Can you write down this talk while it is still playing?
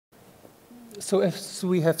So as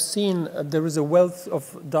we have seen, there is a wealth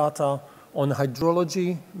of data on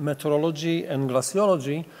hydrology, meteorology, and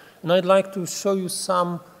glaciology. And I'd like to show you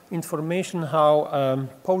some information how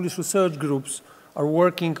Polish research groups are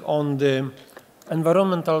working on the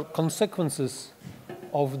environmental consequences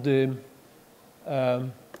of the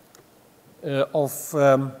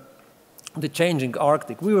changing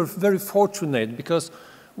Arctic. We were very fortunate because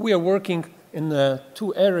we are working in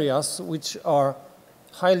two areas which are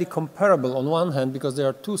highly comparable on one hand because there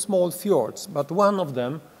are two small fjords, but one of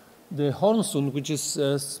them, the Hornsund, which is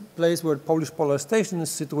a place where Polish Polar Station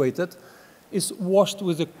is situated, is washed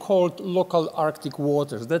with the cold local Arctic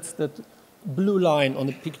waters. That's that blue line on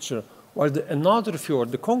the picture. While another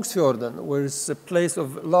fjord, the Kongsfjorden, where it's a place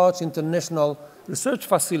of large international research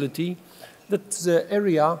facility, that's the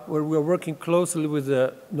area where we are working closely with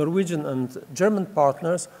the Norwegian and German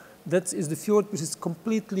partners. That is the fjord which is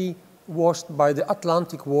completely washed by the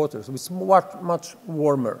Atlantic waters, which is much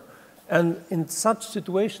warmer. And in such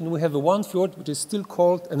situation, we have one fjord which is still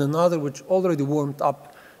cold and another which already warmed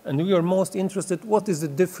up. And we are most interested, what is the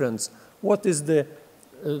difference? What is the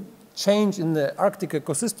change in the Arctic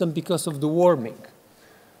ecosystem because of the warming?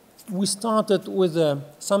 We started with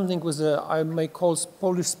something with I may call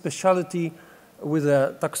Polish specialty with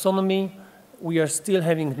a taxonomy. We are still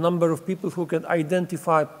having a number of people who can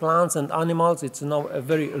identify plants and animals. It's now a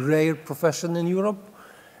very rare profession in Europe.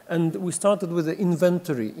 And we started with the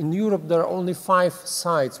inventory. In Europe, there are only 5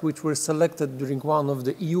 sites which were selected during one of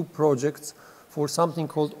the EU projects for something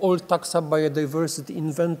called All Taxa Biodiversity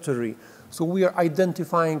Inventory. So we are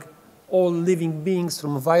identifying all living beings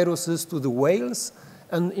from viruses to the whales.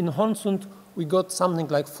 And in Hornsund, we got something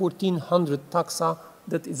like 1,400 taxa.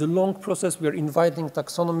 That is a long process. We are inviting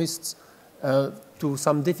taxonomists to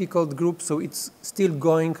some difficult groups, so it's still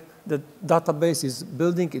going. The database is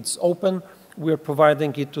building, it's open. We are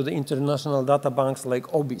providing it to the international data banks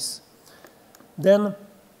like OBIS. Then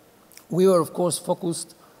we were, of course,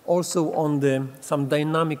 focused also on some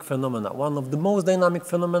dynamic phenomena. One of the most dynamic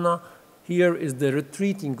phenomena here is the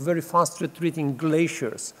retreating, very fast retreating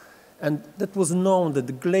glaciers. And that was known that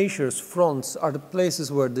the glaciers fronts are the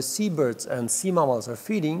places where the seabirds and sea mammals are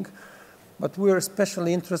feeding, but we are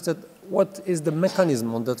especially interested what is the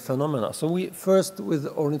mechanism on that phenomena. So we first, with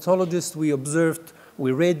ornithologists, we observed,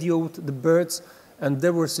 we radioed the birds, and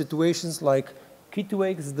there were situations like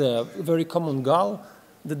kittiwakes, the very common gull,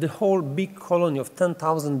 that the whole big colony of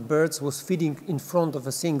 10,000 birds was feeding in front of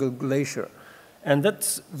a single glacier. And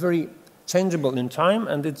that's very changeable in time,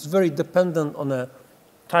 and it's very dependent on a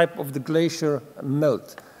type of the glacier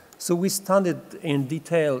melt. So we studied in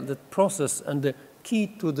detail that process, and the key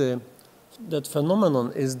to that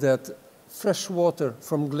phenomenon is that fresh water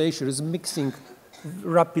from glacier is mixing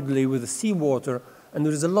rapidly with the seawater, and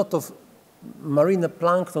there is a lot of marine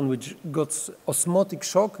plankton which got osmotic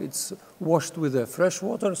shock. It's washed with the fresh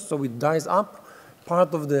water, so it dies up.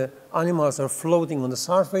 Part of the animals are floating on the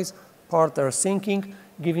surface, part are sinking,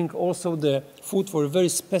 giving also the food for a very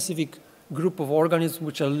specific group of organisms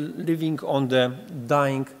which are living on the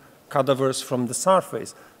dying cadavers from the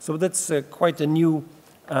surface. So that's quite a new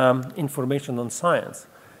information on science.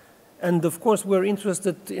 And of course, we're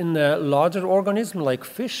interested in larger organisms like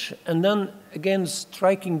fish. And then again,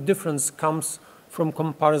 striking difference comes from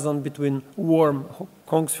comparison between warm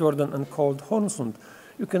Kongsfjorden and cold Hornsund.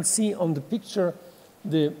 You can see on the picture,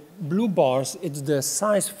 the blue bars, it's the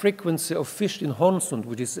size frequency of fish in Hornsund,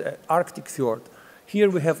 which is an Arctic fjord. Here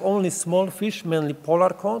we have only small fish, mainly polar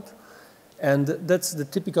cod, and that's the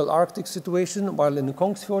typical Arctic situation, while in the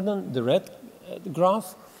Kongsfjorden, the red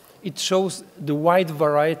graph, it shows the wide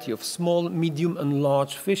variety of small, medium, and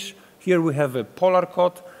large fish. Here we have a polar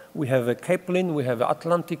cod, we have a capelin, we have an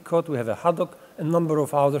Atlantic cod, we have a haddock, a number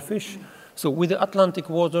of other fish. So with the Atlantic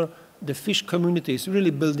water, the fish community is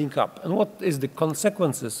really building up. And what is the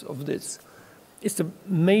consequences of this? It's a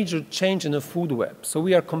major change in the food web. So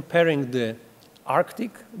we are comparing the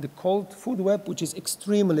Arctic, the cold food web, which is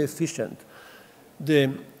extremely efficient.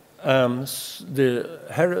 The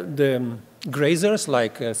grazers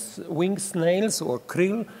like winged snails or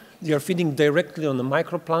krill, they are feeding directly on the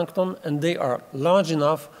microplankton, and they are large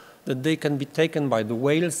enough that they can be taken by the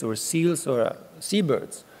whales or seals or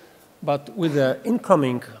seabirds. But with the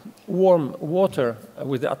incoming warm water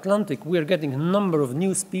with the Atlantic, we are getting a number of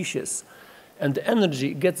new species, and the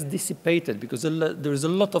energy gets dissipated because there is a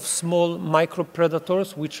lot of small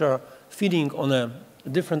micropredators which are feeding on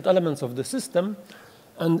different elements of the system.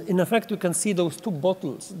 And in effect, you can see those two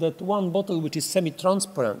bottles. That one bottle, which is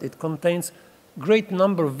semi-transparent, it contains great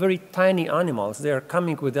number of very tiny animals. They are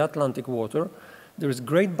coming with the Atlantic water. There is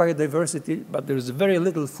great biodiversity, but there is very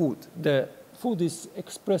little food. The food is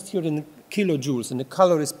expressed here in kilojoules, in the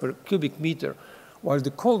calories per cubic meter, while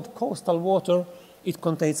the cold coastal water, it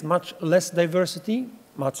contains much less diversity,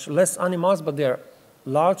 much less animals, but they are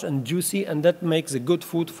large and juicy, and that makes a good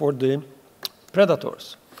food for the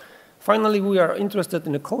predators. Finally, we are interested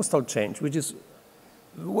in a coastal change, which is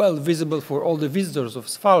well visible for all the visitors of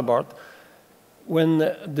Svalbard. When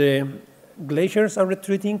the glaciers are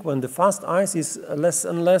retreating, when the fast ice is less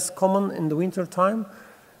and less common in the winter time,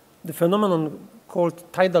 the phenomenon called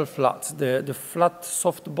tidal floods, the flat,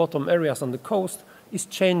 soft bottom areas on the coast, is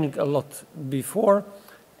changing a lot. Before,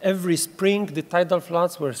 every spring, the tidal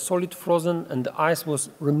floods were solid frozen and the ice was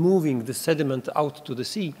removing the sediment out to the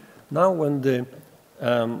sea. Now, when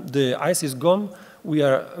the ice is gone, we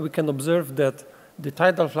can observe that the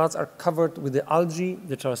tidal floods are covered with the algae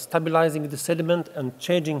that are stabilizing the sediment and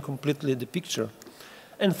changing completely the picture.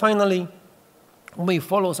 And finally, we may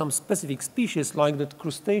follow some specific species like that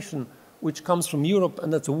crustacean, which comes from Europe,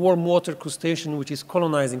 and that's a warm water crustacean which is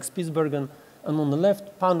colonizing Spitsbergen. And on the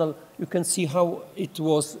left panel, you can see how it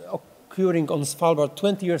was occurring on Svalbard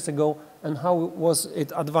 20 years ago and how was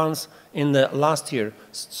it advanced in the last year.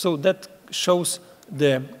 So that shows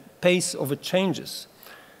the pace of the changes.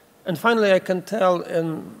 And finally, I can tell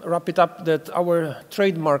and wrap it up that our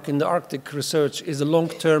trademark in the Arctic research is a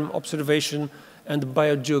long-term observation and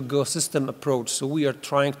biogeosystem approach. So we are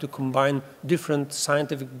trying to combine different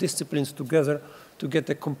scientific disciplines together to get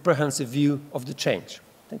a comprehensive view of the change.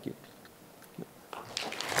 Thank you.